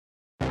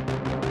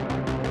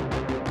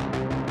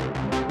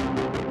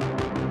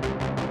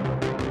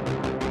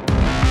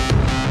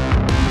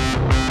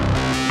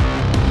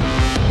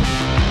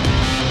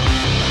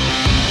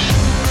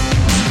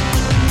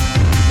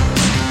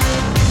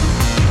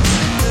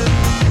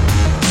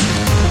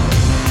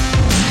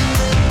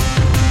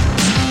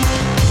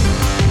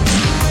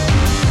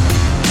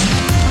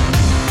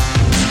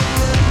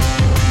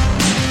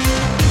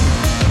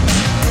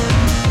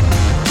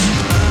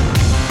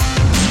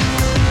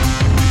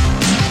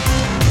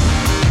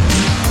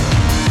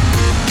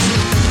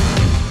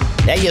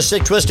Hey, you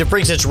sick, twisted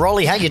freaks, it's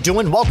Rolly. How you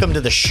doing? Welcome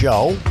to the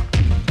show.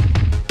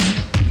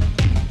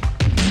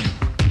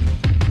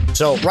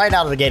 So right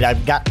out of the gate,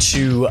 I've got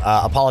to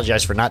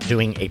apologize for not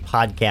doing a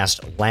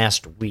podcast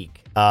last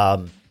week.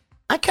 I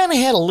kind of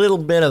had a little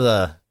bit of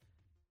a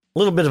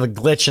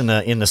glitch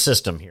in the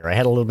system here. I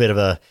had a little bit of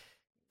a.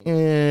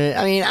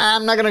 I mean,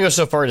 I'm not going to go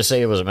so far to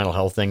say it was a mental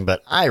health thing,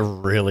 but I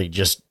really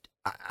just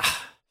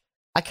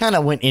I kind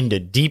of went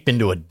deep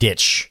into a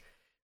ditch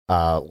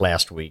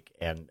last week,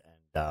 and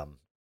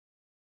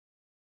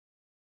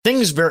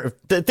things that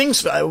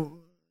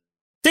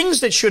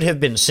should have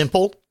been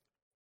simple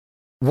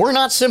were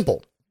not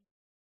simple.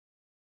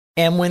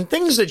 And when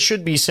things that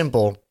should be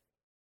simple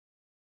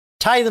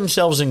tie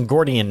themselves in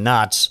Gordian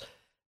knots,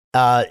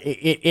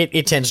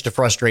 it tends to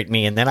frustrate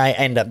me. And then I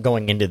end up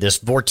going into this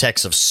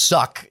vortex of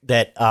suck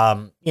that,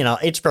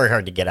 it's very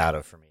hard to get out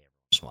of for me every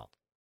once in a while.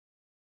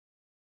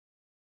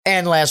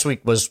 And last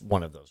week was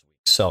one of those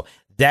weeks. So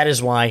that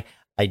is why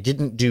I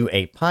didn't do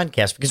a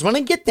podcast, because when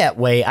I get that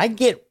way,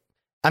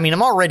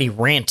 I'm already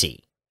ranty,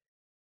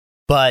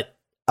 but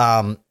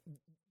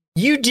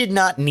you did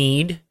not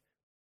need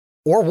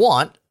or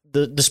want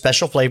the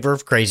special flavor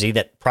of crazy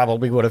that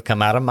probably would have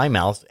come out of my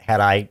mouth had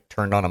I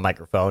turned on a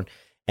microphone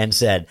and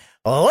said,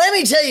 let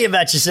me tell you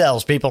about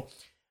yourselves, people.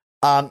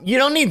 You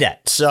don't need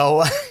that.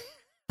 So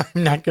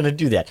I'm not going to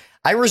do that.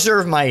 I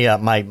reserve my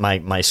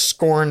my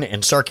scorn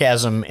and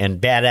sarcasm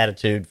and bad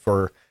attitude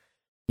for,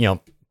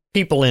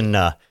 people in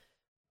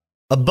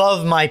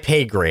above my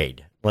pay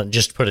grade. Well,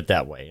 just put it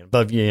that way.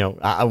 Above,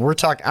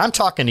 I'm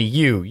talking to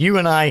you. You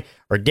and I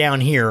are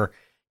down here,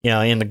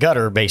 in the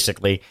gutter,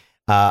 basically.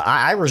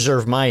 I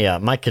reserve my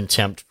my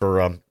contempt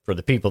for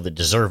the people that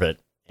deserve it,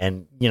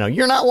 and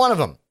you're not one of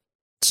them.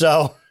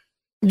 So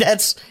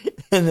that's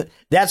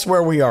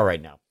where we are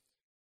right now.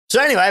 So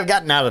anyway, I've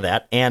gotten out of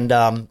that, and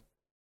I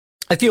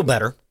feel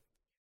better.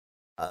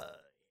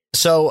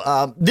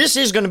 So this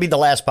is going to be the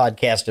last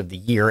podcast of the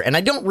year, and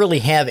I don't really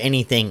have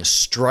anything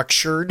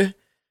structured.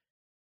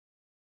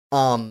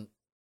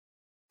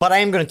 But I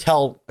am going to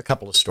tell a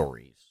couple of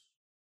stories.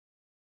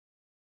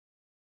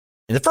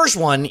 And the first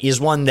one is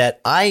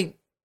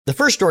the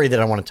first story that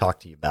I want to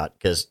talk to you about,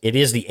 because it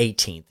is the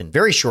 18th, and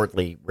very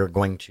shortly we're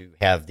going to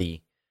have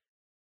the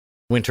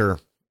winter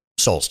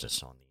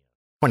solstice on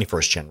the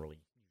 21st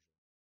generally.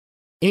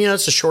 And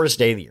it's the shortest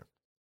day of the year.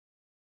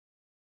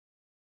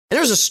 And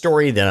there's a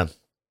story that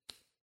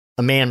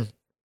a man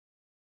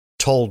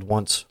told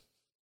once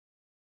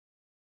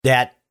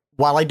that,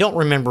 while I don't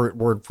remember it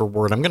word for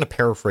word, I'm going to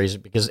paraphrase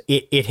it because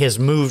it has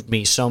moved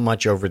me so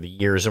much over the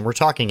years, and we're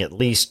talking at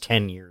least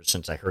 10 years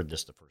since I heard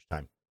this the first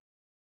time.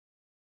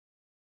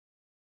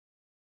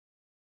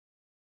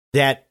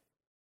 That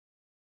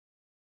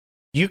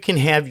you can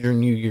have your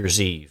New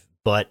Year's Eve,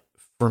 but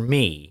for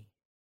me,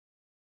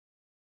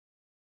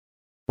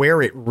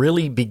 where it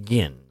really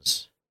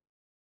begins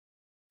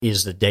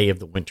is the day of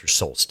the winter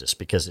solstice,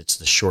 because it's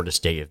the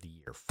shortest day of the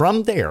year.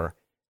 From there,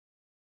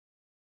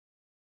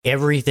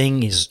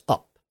 everything is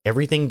up.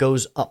 Everything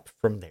goes up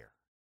from there,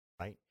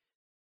 right?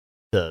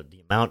 The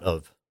amount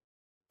of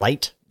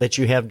light that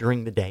you have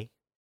during the day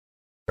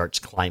starts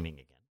climbing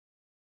again.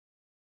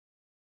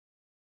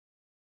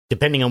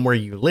 Depending on where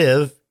you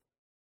live,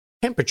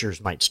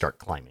 temperatures might start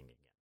climbing again.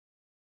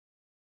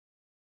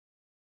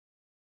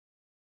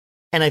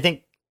 And I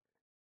think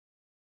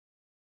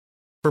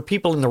for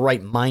people in the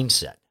right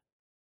mindset,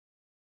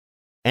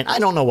 and I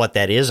don't know what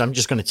that is, I'm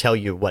just going to tell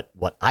you what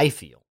I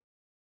feel.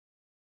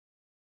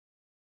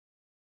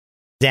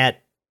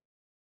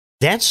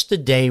 That's the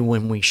day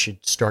when we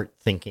should start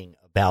thinking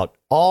about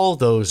all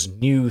those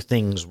new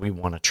things we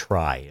want to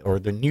try, or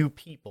the new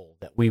people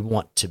that we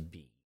want to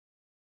be.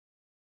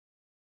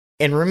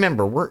 And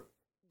remember, we're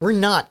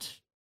not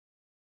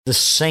the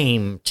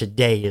same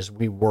today as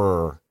we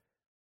were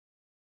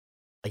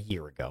a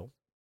year ago,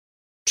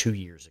 2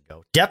 years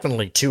ago,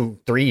 definitely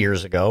 3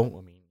 years ago.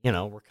 I mean,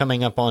 we're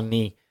coming up on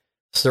the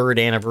third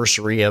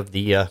anniversary of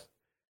the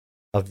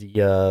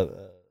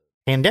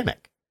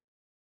pandemic,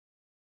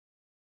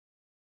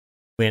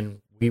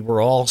 when we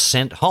were all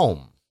sent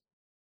home.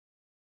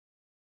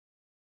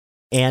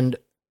 And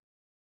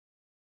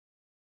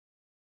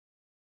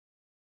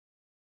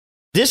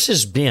this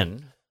has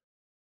been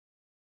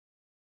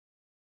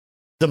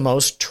the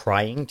most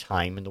trying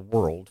time in the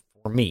world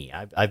for me.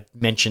 I've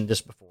mentioned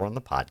this before on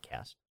the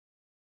podcast.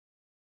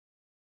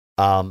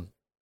 The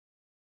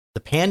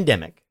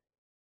pandemic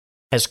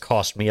has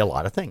cost me a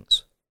lot of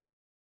things.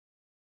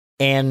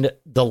 And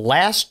the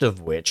last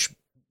of which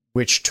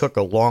took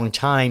a long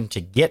time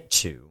to get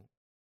to,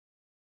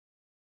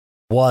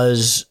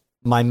 was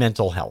my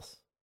mental health.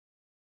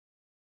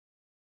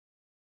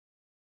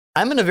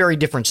 I'm in a very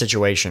different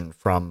situation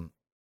from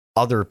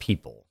other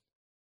people,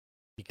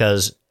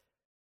 because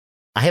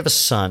I have a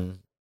son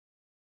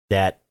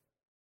that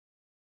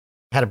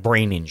had a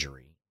brain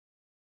injury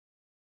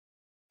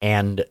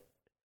and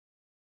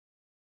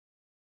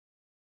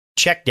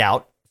checked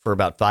out for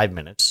about 5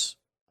 minutes.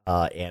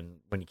 And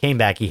when he came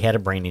back, he had a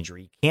brain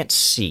injury. He can't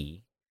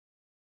see,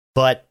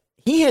 but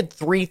he had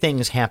three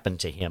things happen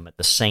to him at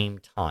the same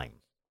time.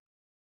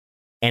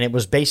 And it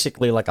was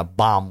basically like a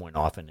bomb went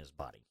off in his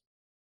body.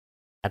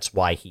 That's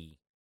why he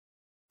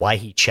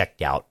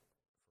checked out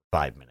for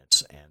 5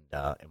 minutes, and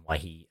why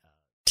he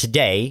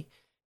today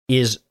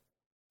is,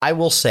 I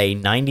will say,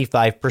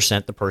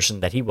 95% the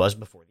person that he was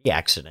before the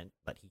accident,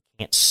 but he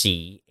can't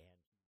see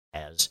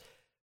and has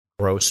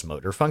gross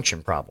motor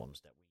function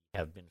problems that we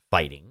have been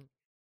fighting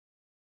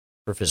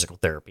for physical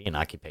therapy and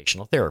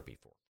occupational therapy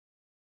for.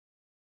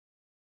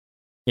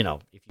 You know,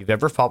 if you've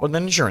ever fought with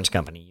an insurance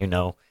company, you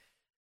know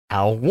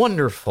how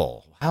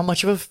wonderful, how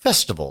much of a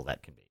festival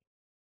that can be.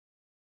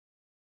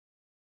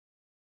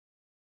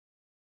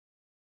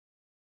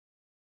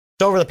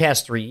 So over the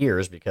past 3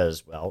 years,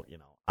 because, well, you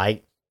know,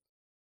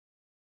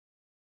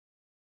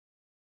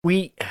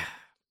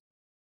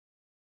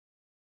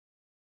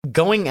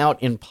 going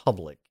out in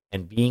public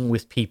and being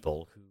with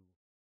people who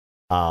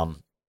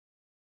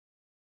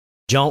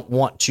don't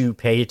want to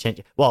pay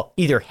attention, well,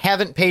 either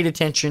haven't paid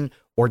attention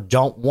or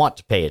don't want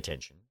to pay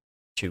attention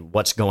to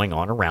what's going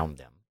on around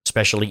them,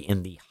 especially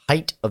in the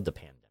height of the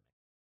pandemic.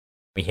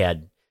 We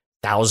had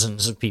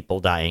thousands of people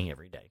dying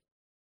every day.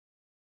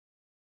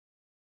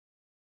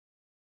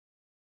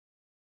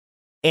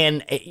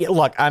 And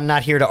look, I'm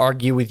not here to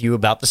argue with you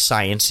about the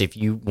science. If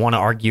you want to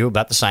argue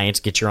about the science,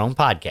 get your own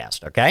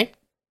podcast, okay?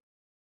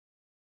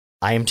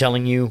 I am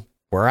telling you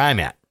where I'm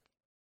at.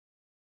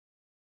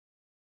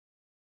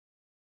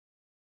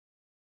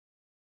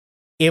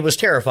 It was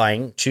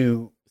terrifying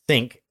to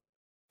think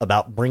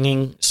about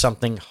bringing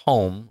something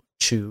home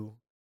to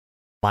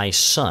my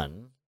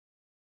son.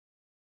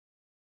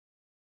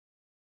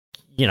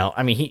 You know,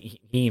 I mean, he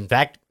in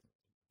fact,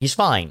 he's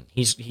fine.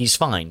 He's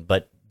fine.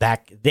 But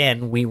back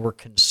then we were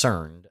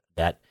concerned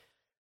that,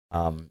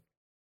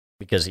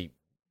 because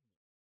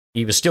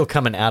he was still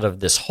coming out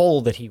of this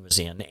hole that he was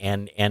in,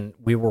 and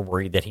we were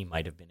worried that he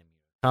might have been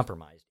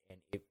immunocompromised. And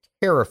it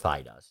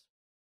terrified us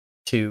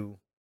to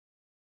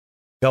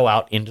go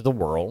out into the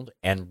world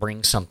and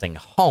bring something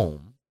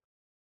home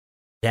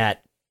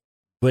that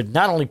would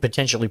not only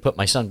potentially put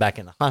my son back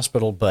in the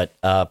hospital, but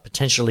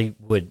potentially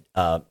would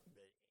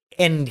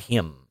end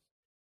him.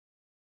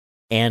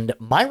 And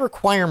my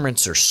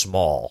requirements are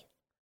small.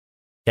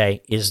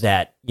 Okay, is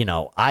that, you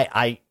know,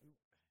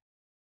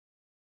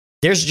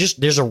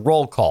 there's a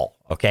roll call,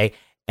 okay?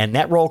 And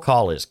that roll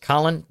call is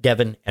Colin,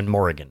 Devin, and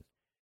Morrigan.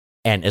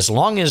 And as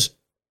long as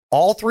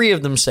all three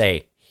of them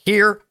say,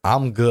 here,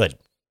 I'm good.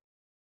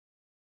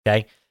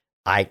 Okay?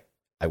 I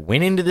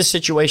went into this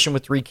situation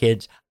with 3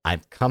 kids.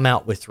 I've come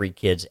out with 3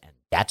 kids, and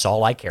that's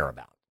all I care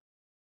about.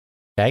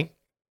 Okay?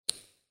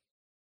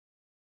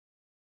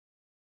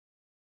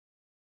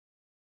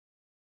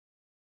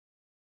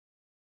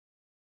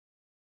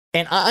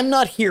 And I'm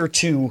not here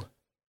to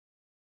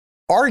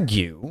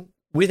argue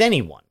with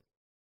anyone.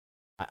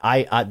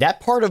 I that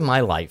part of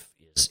my life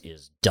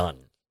is done,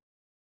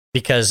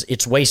 because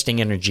it's wasting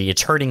energy,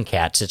 it's hurting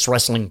cats, it's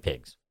wrestling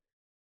pigs.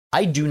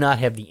 I do not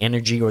have the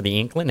energy or the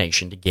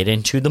inclination to get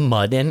into the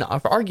mud and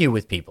argue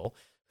with people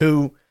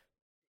who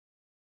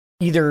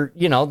either,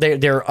 you know,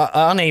 they're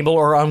unable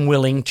or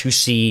unwilling to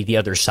see the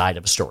other side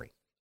of a story.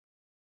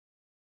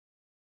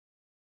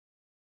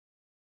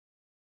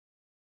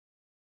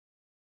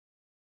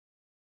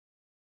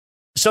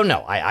 So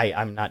no,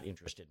 I'm not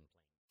interested in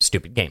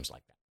stupid games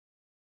like that.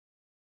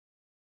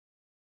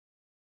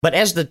 But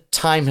as the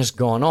time has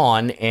gone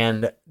on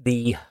and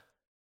the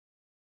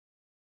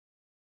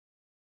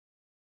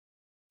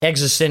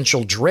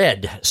existential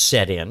dread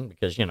set in,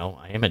 because, you know,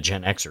 I am a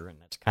Gen Xer and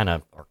that's kind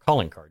of our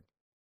calling card,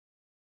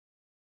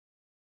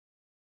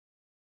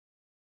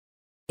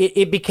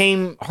 it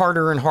became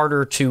harder and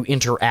harder to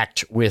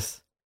interact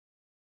with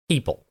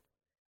people.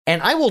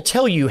 And I will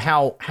tell you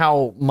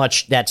how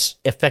much that's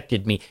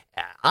affected me.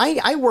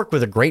 I work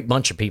with a great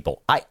bunch of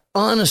people. I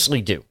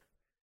honestly do.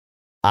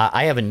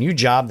 I have a new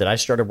job that I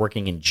started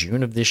working in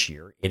June of this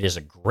year. It is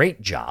a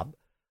great job.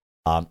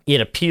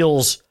 It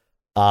appeals.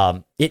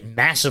 It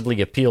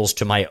massively appeals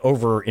to my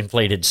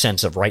overinflated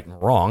sense of right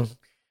and wrong.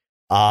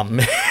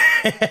 And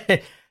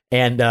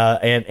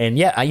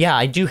yeah,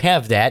 I do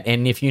have that.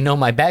 And if you know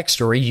my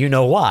backstory, you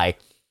know why.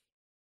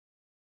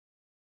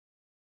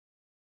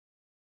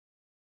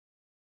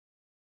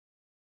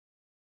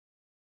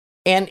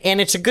 And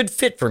it's a good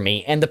fit for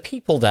me. And the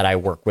people that I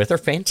work with are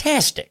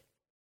fantastic.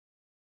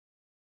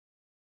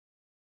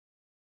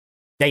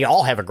 They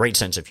all have a great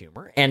sense of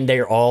humor, and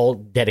they're all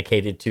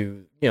dedicated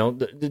to, you know,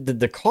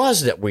 the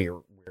cause that we're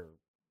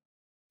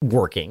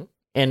working.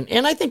 And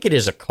I think it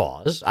is a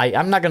cause.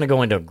 I'm not going to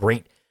go into a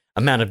great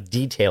amount of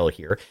detail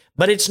here,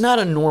 but it's not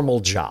a normal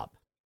job.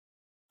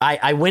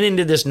 I went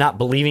into this not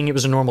believing it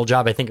was a normal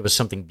job. I think it was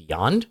something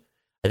beyond.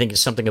 I think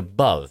it's something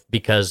above,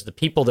 because the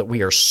people that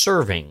we are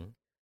serving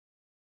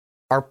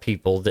are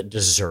people that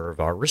deserve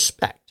our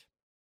respect.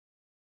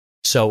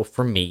 So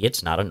for me,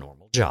 it's not a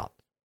normal job.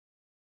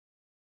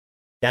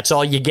 That's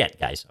all you get,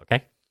 guys,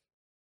 okay?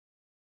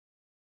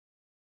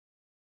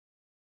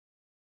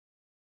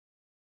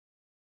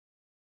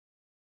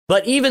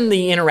 But even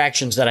the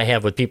interactions that I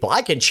have with people,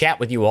 I can chat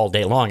with you all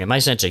day long and my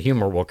sense of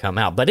humor will come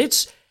out. But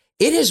it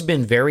has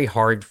been very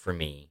hard for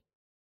me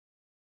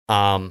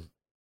to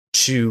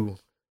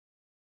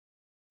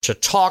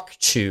talk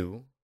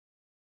to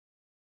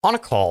on a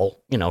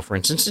call, for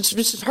instance.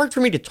 It's hard for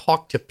me to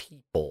talk to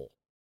people.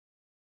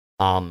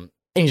 And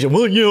you say,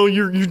 well,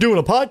 you're doing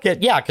a podcast.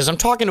 Yeah, because I'm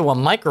talking to a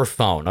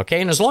microphone,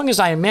 okay? And as long as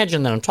I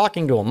imagine that I'm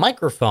talking to a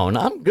microphone,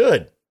 I'm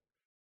good.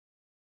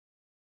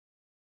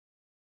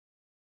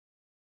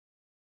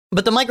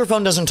 But the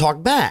microphone doesn't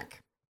talk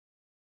back.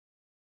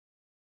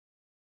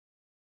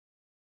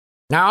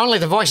 Now, only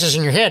the voices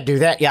in your head do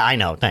that. Yeah, I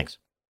know. Thanks.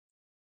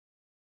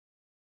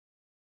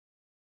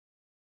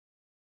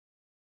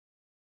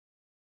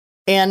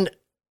 And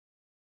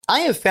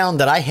I have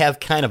found that I have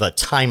kind of a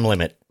time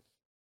limit.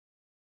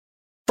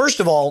 First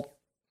of all,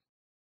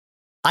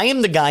 I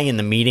am the guy in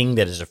the meeting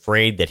that is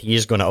afraid that he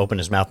is going to open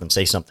his mouth and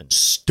say something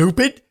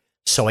stupid.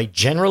 So I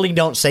generally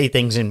don't say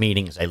things in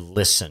meetings. I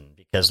listen,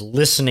 because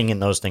listening in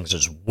those things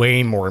is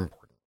way more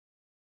important.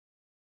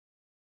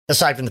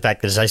 Aside from the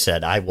fact that, as I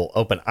said, I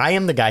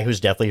am the guy who's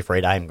deathly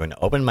afraid I am going to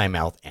open my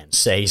mouth and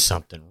say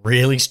something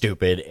really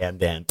stupid, and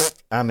then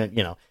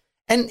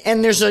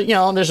and there's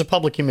a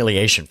public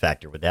humiliation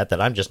factor with that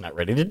I'm just not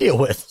ready to deal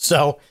with.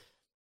 So,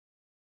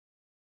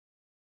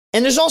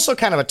 and there's also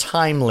kind of a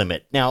time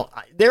limit. Now,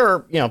 there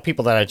are,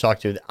 people that I talk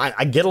to,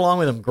 I get along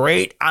with them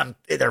great.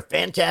 They're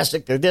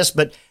fantastic. They're this,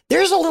 but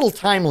there's a little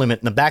time limit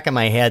in the back of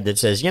my head that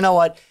says, you know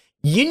what?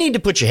 You need to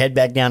put your head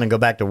back down and go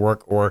back to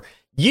work, or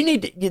you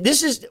need to,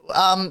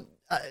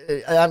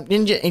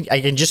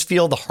 I can just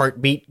feel the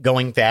heartbeat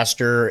going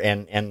faster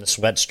and the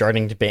sweat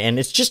starting to be, and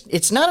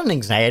it's not an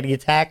anxiety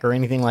attack or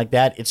anything like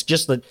that. It's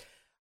just that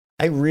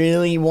I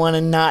really want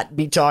to not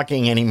be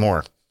talking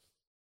anymore.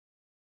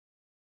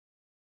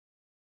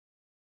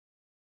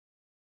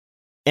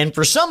 And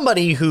for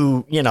somebody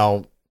who,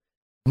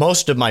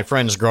 most of my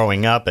friends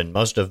growing up and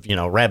most of,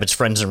 Rabbit's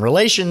friends and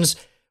relations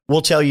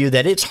will tell you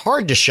that it's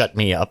hard to shut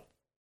me up.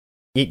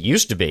 It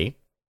used to be.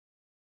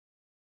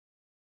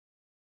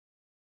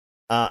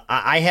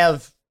 I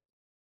have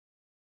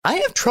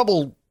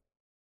trouble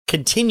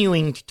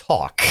continuing to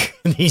talk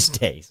these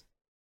days.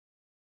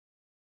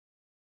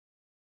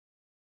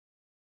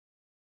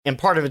 And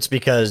part of it's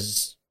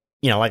because,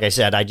 like I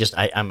said,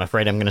 I'm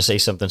afraid I'm going to say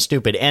something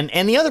stupid.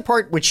 And the other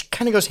part, which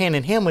kind of goes hand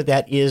in hand with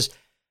that, is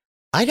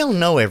I don't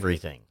know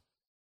everything.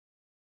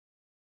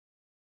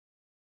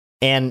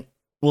 And,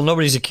 well,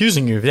 nobody's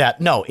accusing you of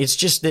that. No, it's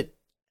just that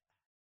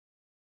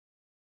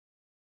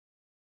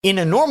in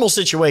a normal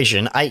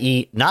situation,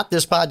 i.e., not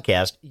this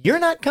podcast, you're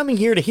not coming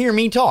here to hear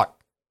me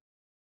talk.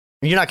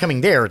 You're not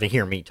coming there to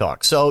hear me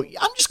talk. So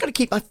I'm just going to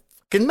keep my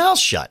fucking mouth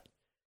shut.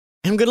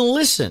 I'm going to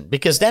listen,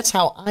 because that's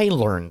how I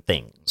learn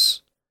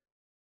things.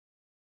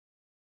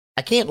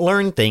 I can't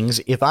learn things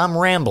if I'm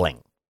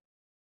rambling.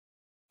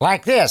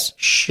 Like this.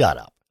 Shut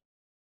up.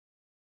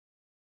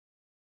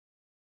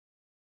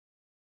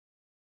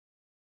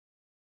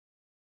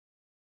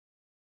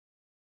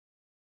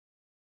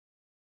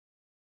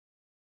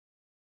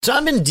 So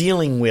I've been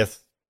dealing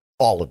with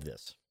all of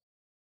this.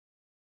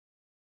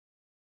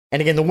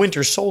 And again, the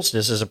winter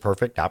solstice is a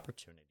perfect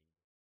opportunity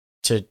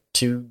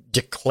to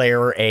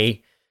declare an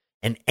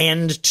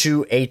end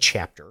to a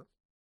chapter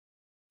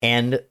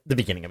and the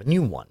beginning of a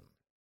new one.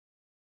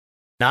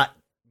 Not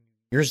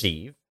New Year's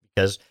Eve,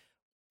 because a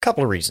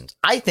couple of reasons.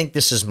 I think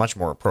this is much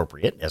more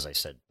appropriate, as I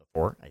said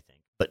before, I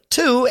think. But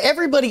two,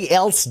 everybody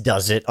else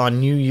does it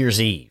on New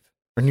Year's Eve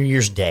or New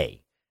Year's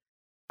Day,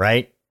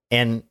 right?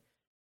 And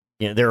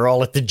they're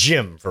all at the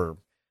gym for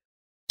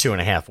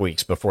 2.5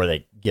 weeks before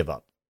they give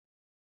up.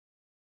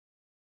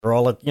 They're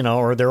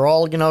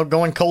all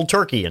going cold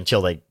turkey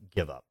until they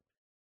give up.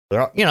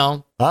 They're,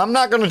 I'm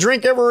not going to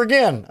drink ever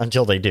again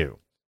until they do.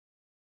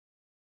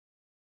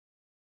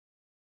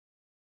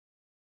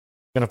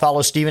 Going to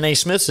follow Stephen A.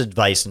 Smith's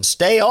advice and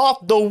stay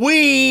off the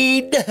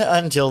weed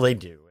until they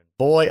do. And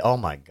boy, oh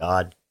my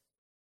God.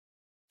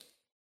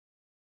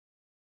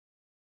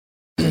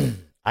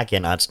 I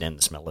cannot stand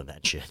the smell of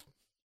that shit.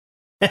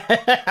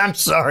 I'm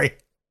sorry.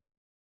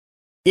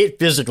 It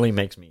physically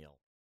makes me ill.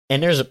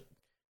 And there's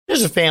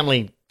a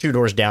family 2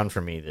 doors down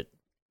from me that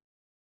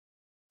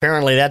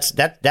apparently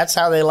that's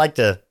how they like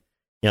to,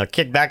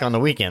 kick back on the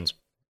weekends.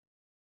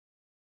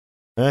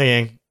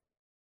 Okay.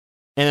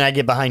 And then I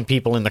get behind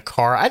people in the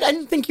car. I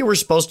didn't think you were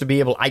supposed to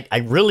be able. I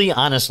really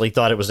honestly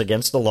thought it was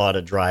against the law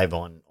to drive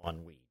on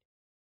weed.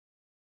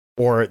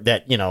 Or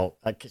that,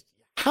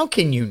 how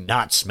can you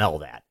not smell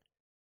that?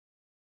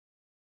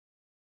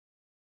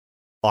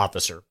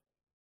 Officer.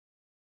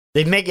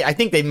 I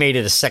think they made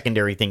it a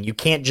secondary thing. You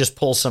can't just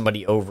pull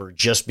somebody over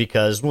just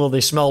because, well,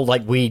 they smell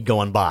like weed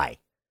going by.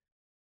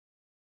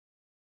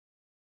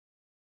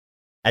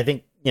 I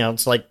think,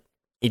 it's like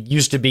it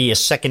used to be a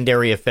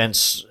secondary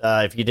offense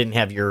if you didn't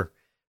have your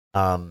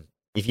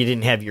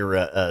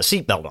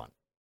seatbelt on.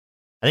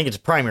 I think it's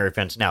a primary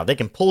offense now. They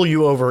can pull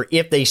you over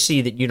if they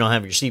see that you don't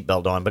have your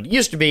seatbelt on. But it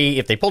used to be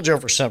if they pulled you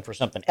over for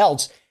something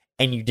else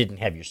and you didn't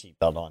have your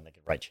seatbelt on, they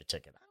could write you a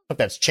ticket. I don't know if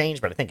that's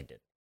changed, but I think it did.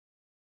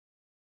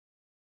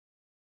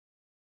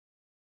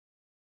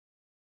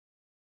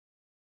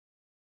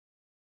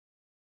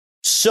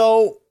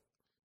 So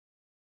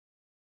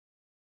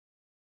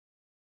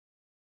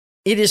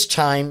it is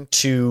time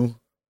to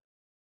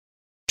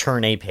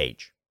turn a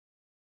page.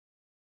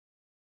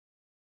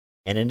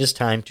 And it is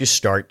time to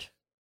start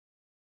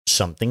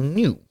something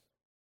new.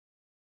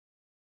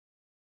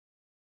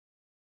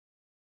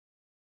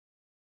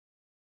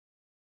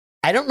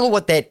 I don't know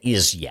what that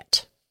is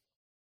yet.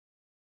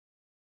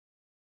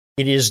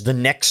 It is the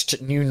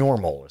next new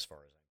normal, as far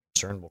as I'm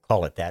concerned. We'll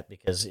call it that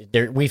because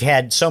we've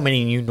had so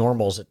many new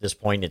normals at this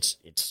point.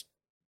 It's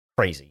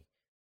crazy.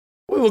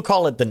 We will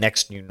call it the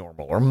next new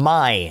normal, or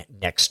my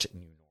next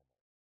new normal.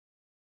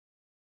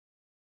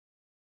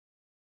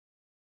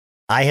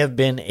 I have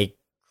been a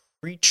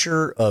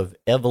creature of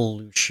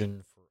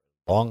evolution for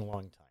a long,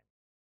 long time.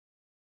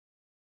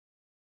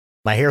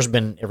 My hair's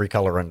been every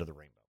color under the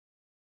rainbow.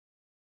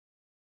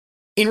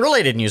 In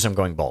related news, I'm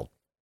going bald.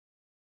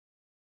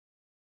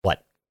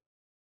 What?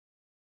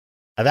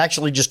 I've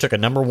actually just took a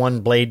number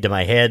one blade to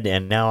my head,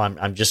 and now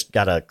I'm just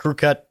got a crew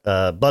cut,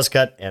 buzz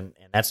cut, and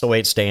that's the way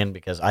it's staying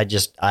because I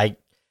just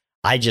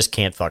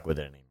can't fuck with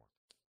it anymore.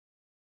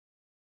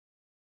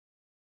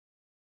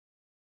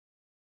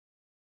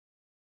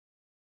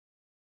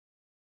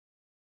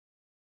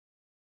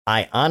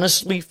 I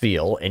honestly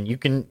feel, and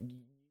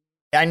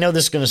I know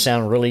this is going to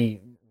sound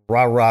really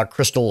rah-rah,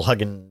 crystal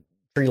hugging,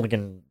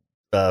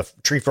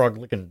 tree frog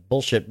looking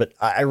bullshit, but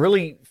I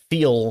really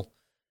feel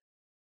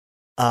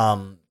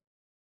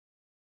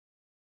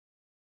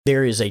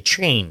there is a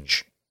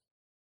change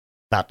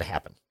about to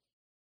happen.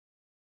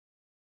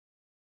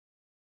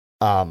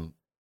 An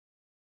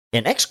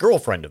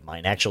ex-girlfriend of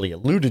mine actually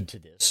alluded to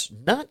this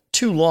not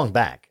too long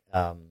back,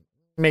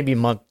 maybe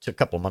a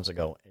couple of months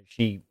ago.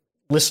 She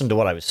listened to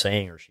what I was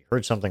saying, or she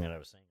heard something that I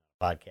was saying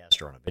on a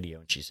podcast or on a video,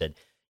 and she said,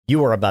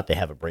 "You are about to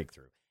have a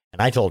breakthrough."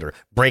 And I told her,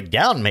 "Break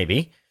down,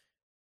 maybe."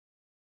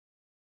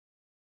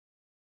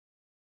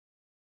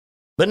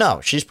 But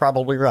no, she's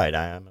probably right.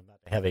 I am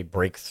about to have a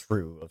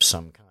breakthrough of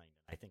some kind.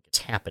 I think it's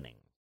happening.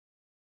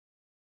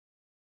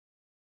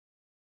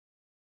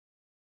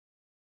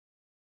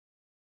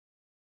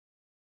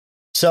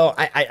 So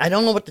I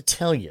don't know what to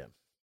tell you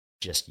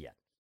just yet.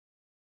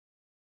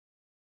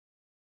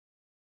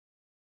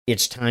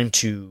 It's time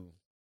to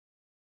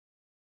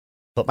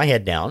put my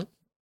head down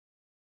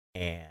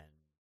and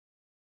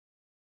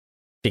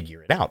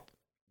figure it out,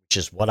 which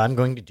is what I'm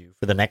going to do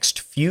for the next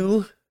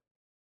 2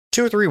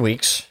 or 3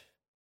 weeks.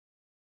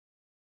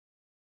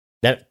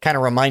 That kind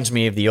of reminds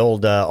me of the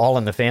old All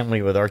in the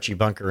Family with Archie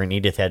Bunker and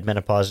Edith had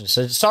menopause and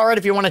says, "It's all right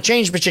if you want to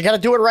change, but you got to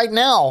do it right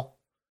now."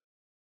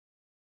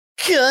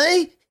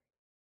 Okay.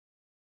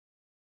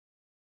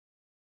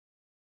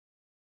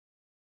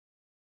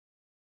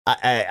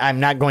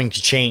 I'm not going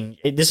to change.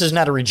 This is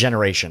not a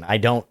regeneration. I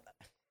don't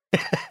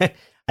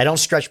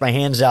stretch my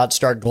hands out,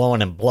 start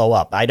glowing and blow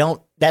up.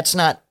 That's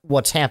not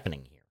what's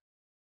happening here.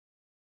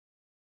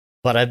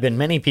 But I've been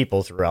many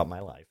people throughout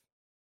my life.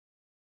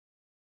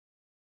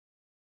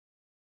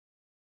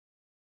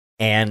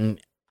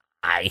 And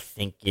I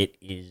think it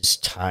is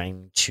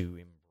time to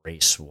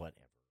embrace whatever.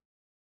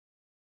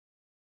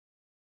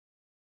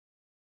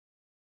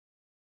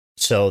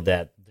 So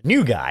that the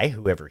new guy,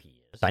 whoever he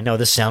is, I know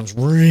this sounds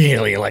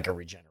really like a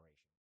regeneration.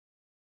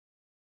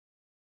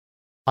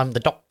 I'm the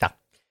doctor.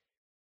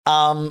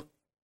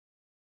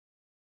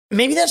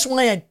 Maybe that's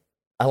why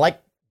I like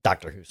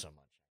Doctor Who so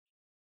much.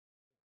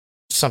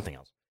 Something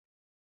else.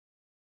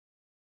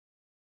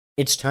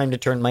 It's time to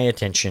turn my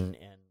attention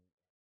and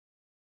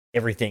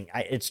everything.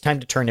 It's time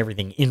to turn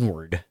everything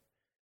inward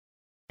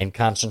and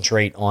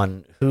concentrate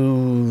on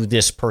who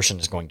this person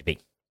is going to be.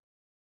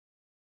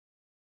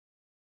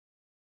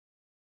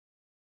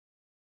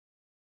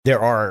 There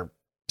are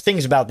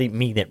things about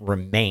me that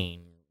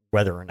remain,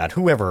 whether or not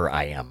whoever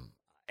I am.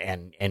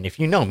 And if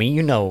you know me,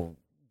 you know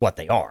what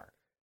they are.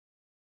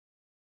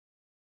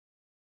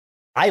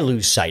 I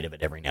lose sight of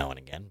it every now and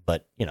again,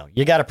 but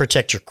you got to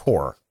protect your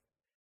core,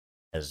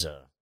 as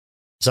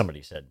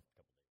somebody said.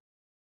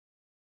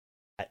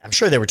 I'm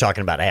sure they were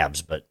talking about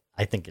abs, but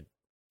I think it's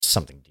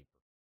something deeper.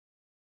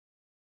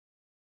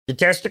 The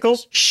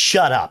testicles?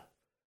 Shut up.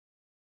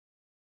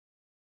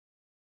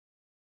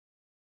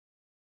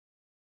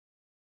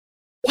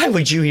 Why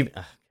would you even?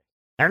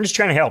 I'm just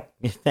trying to help.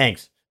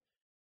 Thanks.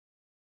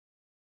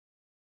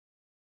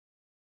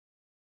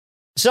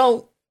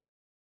 So,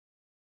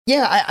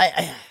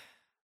 yeah,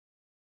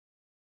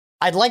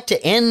 I'd like to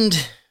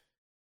end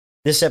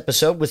this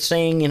episode with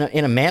saying,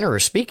 in a manner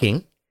of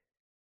speaking,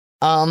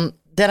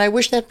 that I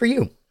wish that for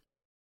you.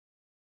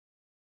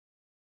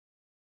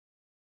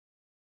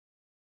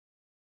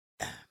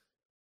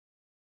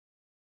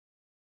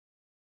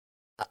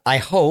 I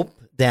hope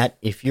that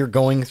if you're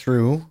going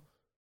through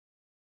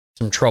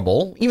some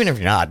trouble, even if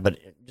you're not, but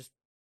just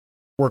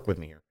work with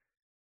me here.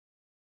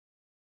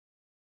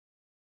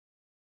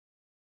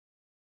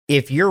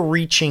 If you're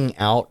reaching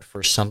out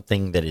for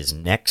something that is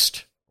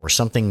next or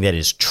something that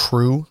is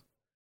true,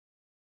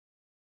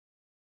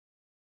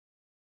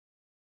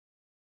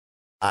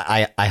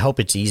 I hope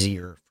it's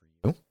easier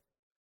for you.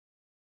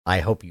 I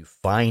hope you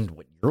find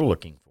what you're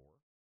looking for.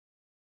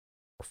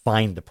 or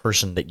find the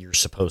person that you're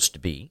supposed to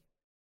be.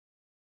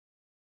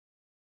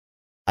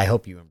 I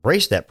hope you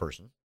embrace that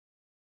person.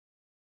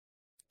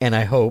 And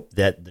I hope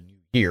that the new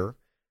year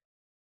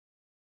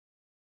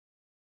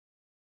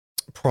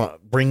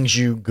brings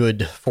you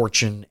good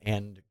fortune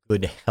and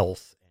good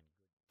health and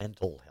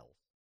mental health.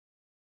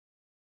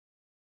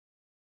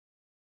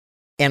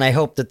 And I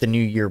hope that the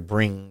new year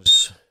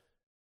brings,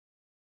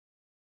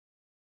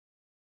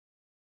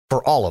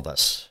 for all of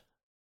us,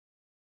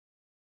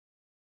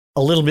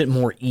 a little bit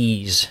more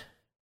ease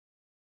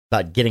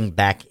about getting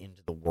back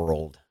into the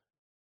world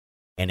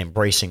and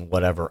embracing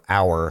whatever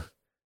our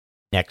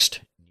next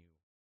new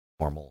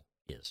normal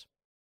is.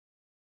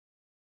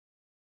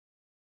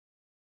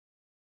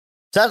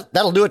 So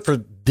that'll do it for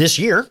this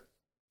year.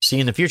 See you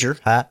in the future.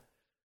 Huh?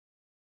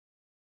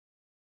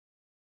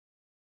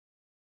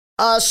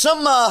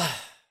 Some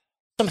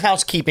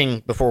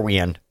housekeeping before we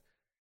end.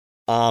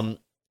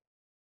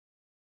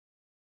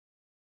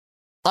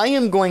 I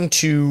am going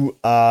to,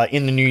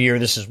 in the new year,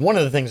 this is one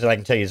of the things that I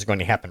can tell you is going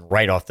to happen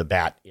right off the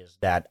bat, is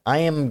that I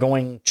am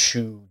going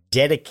to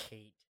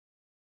dedicate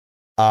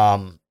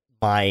the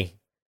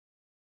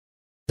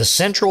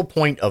central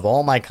point of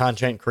all my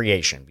content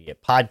creation, be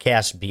it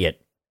podcasts, be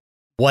it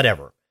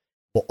whatever,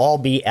 will all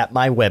be at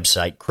my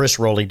website,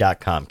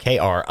 chrisroley.com,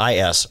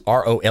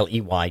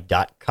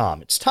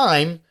 KRISROLEY.com. It's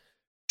time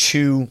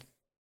to,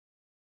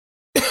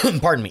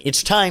 pardon me,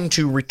 it's time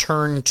to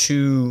return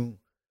to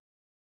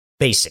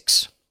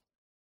basics.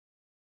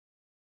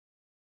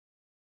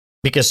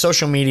 Because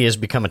social media has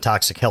become a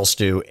toxic hell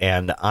stew,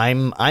 and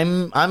I'm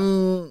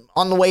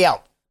on the way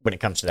out when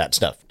it comes to that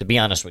stuff, to be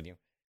honest with you.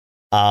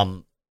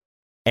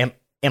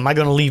 Am I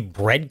going to leave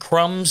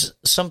breadcrumbs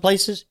some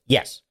places?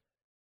 Yes.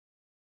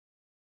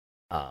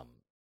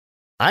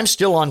 I'm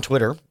still on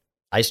Twitter.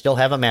 I still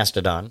have a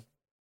Mastodon.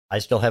 I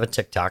still have a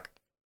TikTok.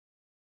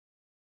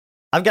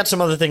 I've got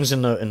some other things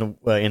in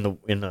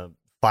the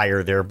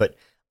fire there, but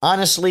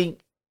honestly,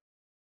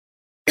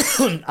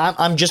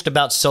 I'm just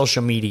about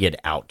social media'd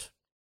out.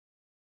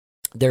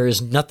 There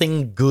is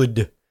nothing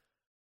good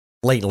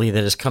lately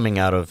that is coming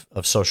out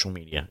of social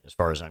media, as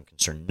far as I'm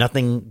concerned.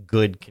 Nothing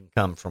good can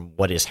come from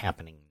what is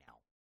happening now.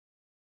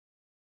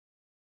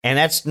 And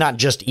that's not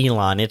just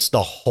Elon, it's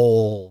the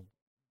whole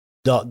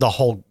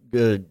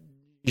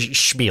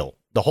spiel,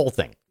 the whole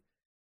thing.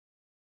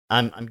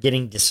 I'm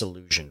getting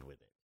disillusioned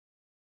with it.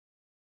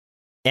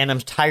 And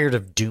I'm tired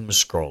of doom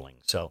scrolling.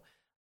 So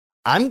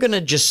I'm going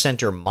to just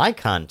center my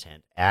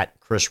content at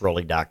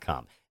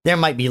chrisroley.com. There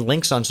might be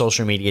links on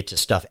social media to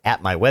stuff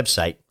at my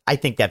website. I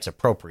think that's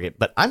appropriate,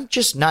 but I'm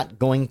just not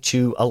going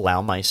to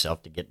allow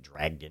myself to get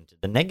dragged into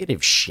the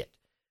negative shit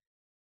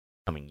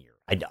coming year.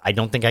 I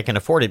don't think I can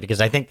afford it,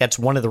 because I think that's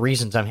one of the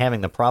reasons I'm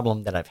having the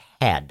problem that I've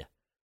had,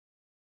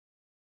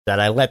 that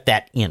I let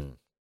that in.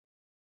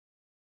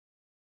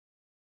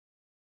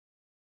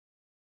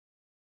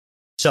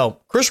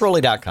 So,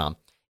 chrisroley.com.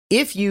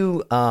 If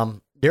you,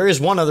 there is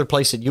one other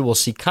place that you will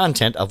see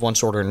content of one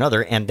sort or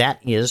another, and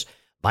that is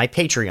my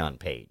Patreon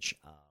page.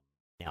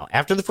 Now,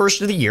 after the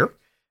first of the year,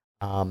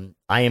 I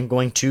am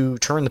going to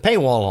turn the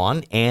paywall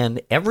on,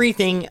 and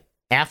everything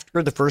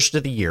after the first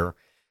of the year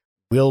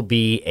will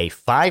be a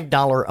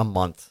 $5 a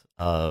month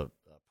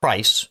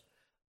price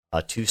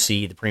to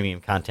see the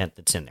premium content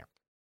that's in there.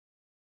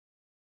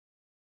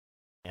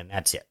 And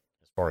that's it,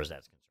 as far as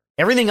that's concerned.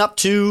 Everything up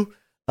to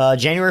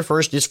January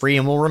 1st is free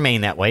and will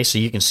remain that way, so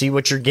you can see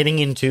what you're getting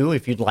into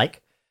if you'd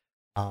like.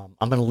 I'm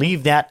going to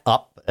leave that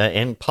up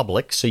in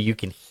public so you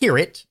can hear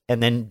it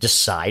and then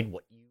decide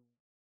what you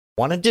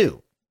want to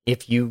do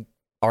if you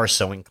are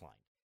so inclined.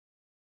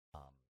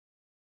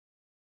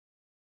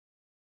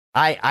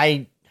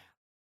 I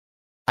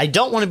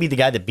don't want to be the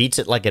guy that beats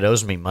it like it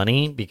owes me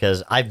money,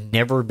 because I've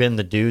never been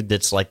the dude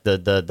that's like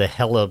the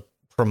hella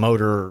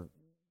promoter.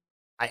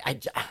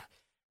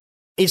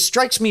 It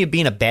strikes me as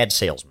being a bad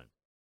salesman.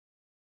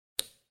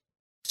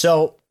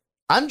 So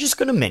I'm just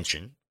going to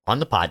mention on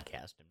the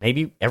podcast, and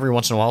maybe every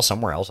once in a while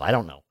somewhere else, I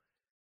don't know.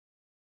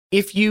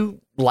 If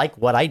you like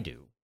what I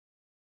do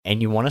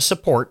and you want to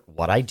support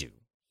what I do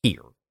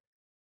here,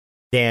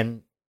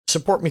 then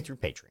support me through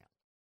Patreon.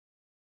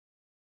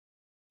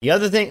 The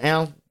other thing,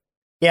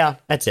 yeah,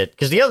 that's it.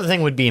 Because the other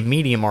thing would be a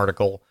Medium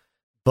article,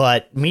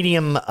 but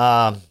Medium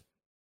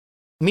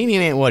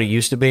ain't what it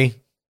used to be.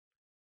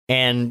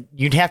 And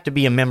you'd have to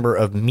be a member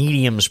of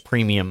Medium's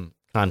premium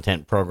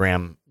content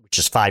program, which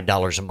is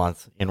 $5 a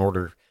month, in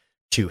order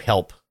to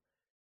help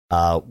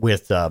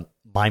with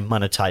my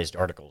monetized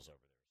articles.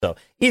 So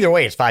either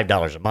way, it's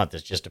 $5 a month.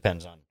 It just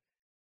depends on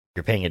if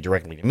you're paying it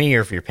directly to me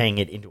or if you're paying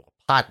it into a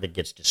pot that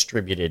gets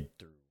distributed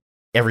through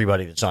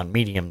everybody that's on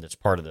Medium that's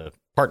part of the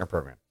partner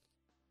program.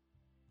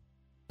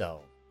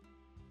 So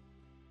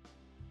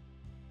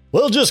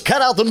we'll just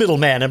cut out the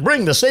middleman and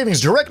bring the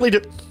savings directly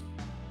to...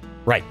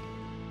 Right.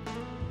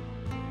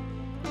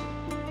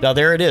 Now,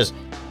 there it is.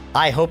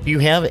 I hope you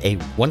have a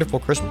wonderful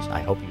Christmas. I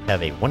hope you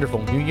have a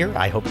wonderful New Year.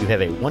 I hope you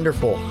have a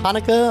wonderful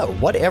Hanukkah, or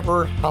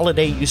whatever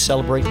holiday you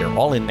celebrate. They're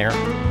all in there.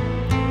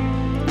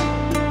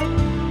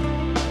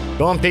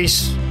 Go in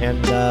peace,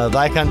 and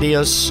bye con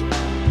Dios.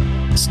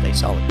 Stay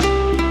solid.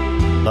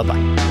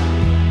 Bye-bye.